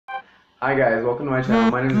Hi guys, welcome to my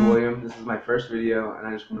channel. My name is William. This is my first video, and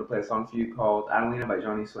I just want to play a song for you called Adelina by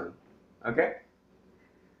Johnnyswim. Okay?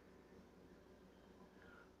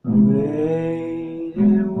 Waiting,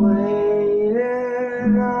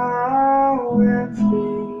 waiting, I'll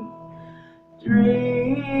waiting,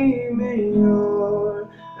 dreaming you're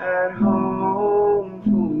at home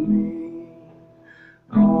for me.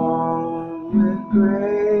 On with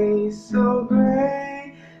grace, so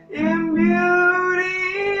great in beauty,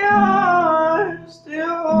 you're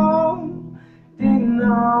still holding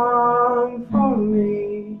on for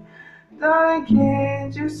me. Darling,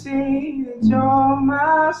 can't you see that you're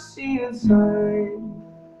my shield sign?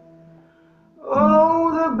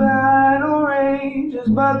 Oh, the battle rages,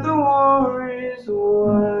 but the war is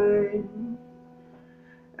won.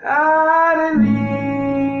 Adelina,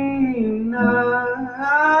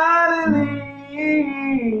 Adelina,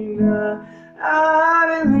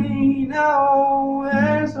 Adelina, oh,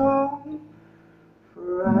 there's hope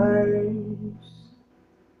for us.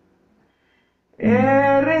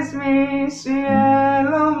 Eres mi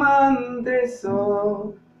cielo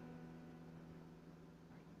manteso.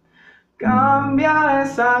 Cambia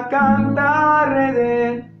esa cantar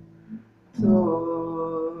redentor.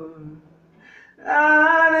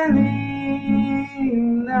 Adelina,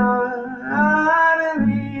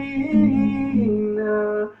 Adelina,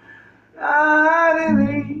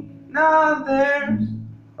 Adelina, there's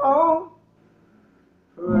hope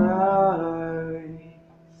for us.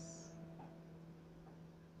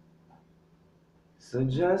 So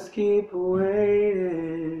just keep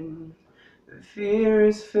waiting. The fear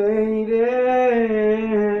is fading,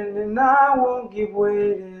 and I won't keep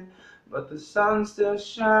waiting. But the sun's still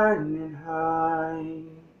shining high,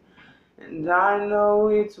 and I know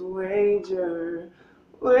it's wager,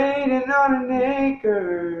 waiting on an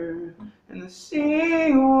acre. And the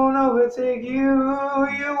sea won't overtake you,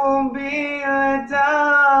 you won't be let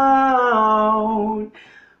down.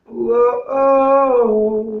 Whoa,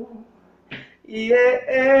 yeah,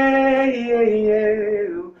 yeah,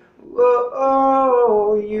 yeah.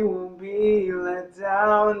 Whoa, you won't be let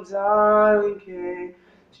down, darling. Can't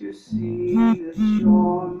you see that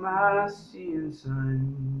you're my seeing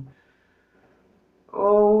sun?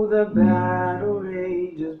 Oh, the battle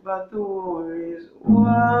rages, but the war is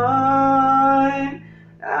won.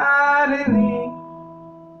 Adelina,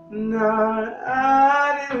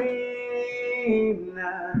 Adelina,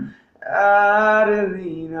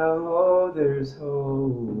 Adelina, oh, there's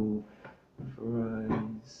hope for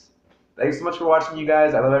us. Thanks so much for watching, you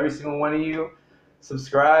guys. I love every single one of you.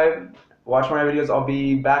 Subscribe, watch my videos. I'll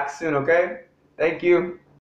be back soon, okay? Thank you.